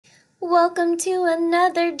Welcome to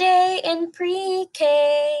another day in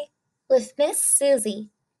pre-K with Miss Susie.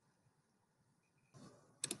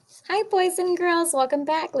 Hi, boys and girls. Welcome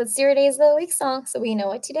back. Let's do our Days of the Week song so we know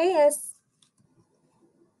what today is.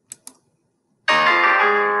 Days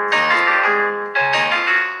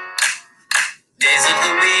of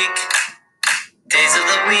the week, days of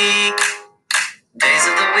the week, days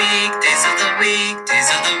of the week, days of the week, days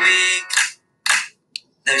of the week.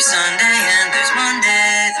 There's Sunday and there's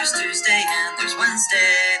Monday, there's Tuesday and there's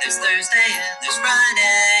Wednesday, there's Thursday and there's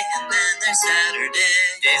Friday, and then there's Saturday.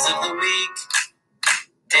 Days of the week,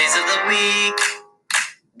 days of the week,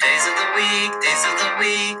 days of the week, days of the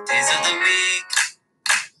week, days of the week.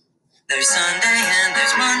 There's Sunday and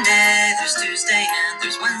there's Monday, there's Tuesday and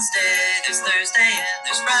there's Wednesday, there's Thursday and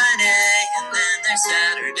there's Friday, and then there's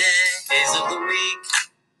Saturday. Days of the week,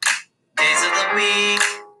 days of the week,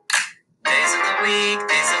 days of the week,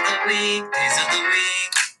 days of the week, days of the week.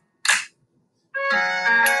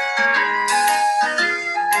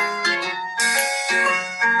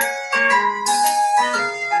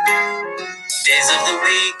 Days of the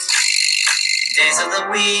week, days of the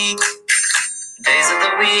week, days of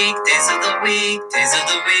the week, days of the week, days of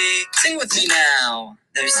the week. Sing with me now.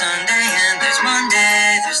 There's Sunday and there's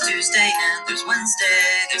Monday, there's Tuesday and there's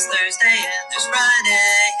Wednesday, there's Thursday and there's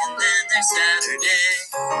Friday, and then there's Saturday.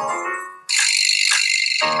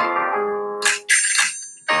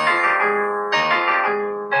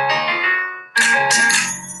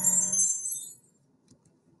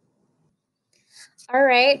 All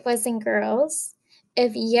right, boys and girls.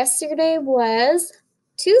 If yesterday was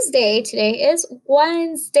Tuesday, today is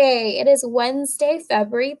Wednesday. It is Wednesday,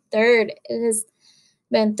 February 3rd. It has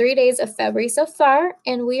been 3 days of February so far,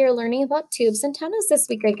 and we are learning about tubes and tunnels this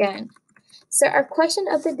week again. So our question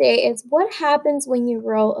of the day is, what happens when you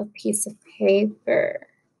roll a piece of paper?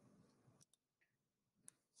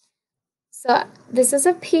 So this is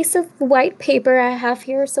a piece of white paper I have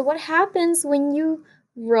here. So what happens when you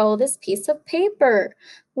roll this piece of paper?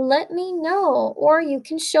 Let me know, or you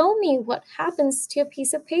can show me what happens to a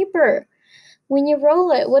piece of paper. When you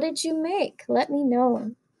roll it, what did you make? Let me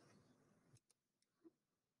know.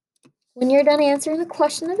 When you're done answering the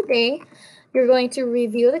question of the day, you're going to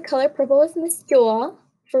review The Color Purple with Miss Joa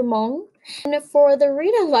for Hmong. And for the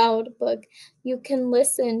Read Aloud book, you can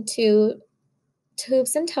listen to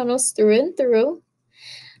Tubes and Tunnels through and through.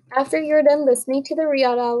 After you're done listening to the Read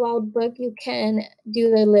Out Loud book, you can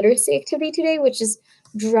do the literacy activity today, which is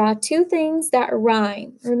draw two things that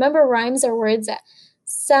rhyme. Remember, rhymes are words that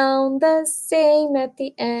sound the same at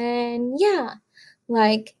the end. Yeah,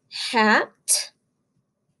 like hat,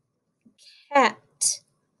 cat.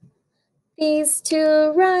 These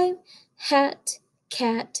two rhyme. Hat,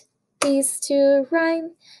 cat. These two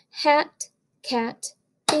rhyme. Hat, cat.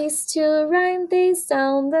 These two rhyme. They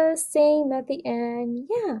sound the same at the end.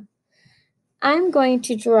 Yeah. I'm going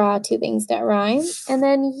to draw two things that rhyme, and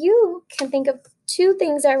then you can think of two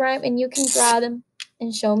things that rhyme, and you can draw them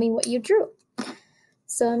and show me what you drew.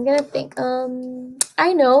 So I'm gonna think,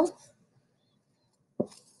 I know.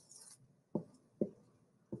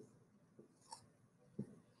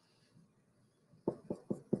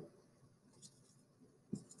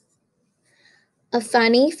 A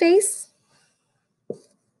funny face.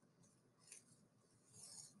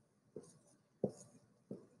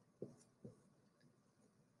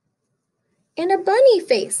 And a bunny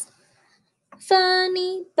face.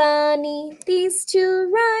 Funny bunny, these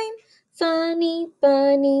two rhyme. Funny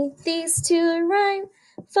bunny, these two rhyme.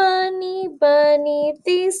 Funny bunny,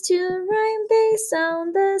 these two rhyme. They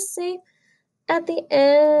sound the same at the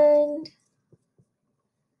end.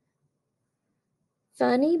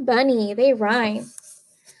 Funny bunny, they rhyme.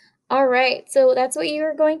 All right, so that's what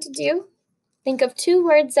you're going to do. Think of two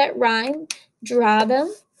words that rhyme, draw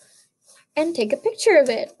them, and take a picture of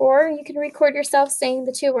it. Or you can record yourself saying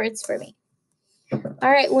the two words for me.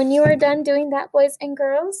 All right, when you are done doing that, boys and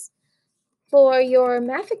girls, for your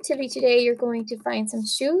math activity today, you're going to find some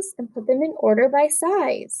shoes and put them in order by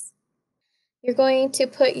size. You're going to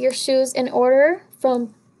put your shoes in order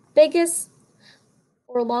from biggest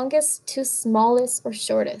or longest to smallest or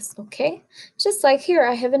shortest, okay? Just like here,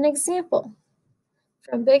 I have an example.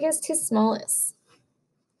 From biggest to smallest.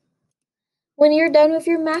 When you're done with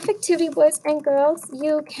your math activity, boys and girls,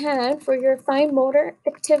 you can, for your fine motor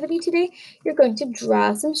activity today, you're going to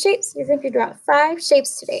draw some shapes. You're going to draw 5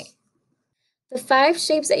 shapes today. The 5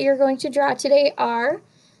 shapes that you're going to draw today are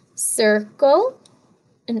circle,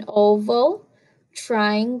 an oval,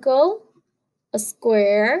 triangle, a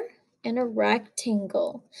square, and a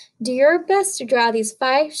rectangle. Do your best to draw these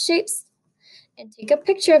 5 shapes and take a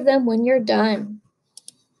picture of them when you're done.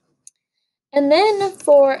 And then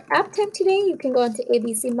for app time today, you can go into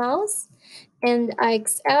ABC Mouse and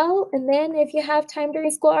IXL. And then if you have time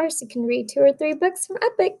during school hours, you can read 2 or 3 books from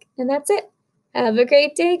Epic. And that's it. Have a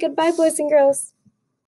great day. Goodbye, boys and girls.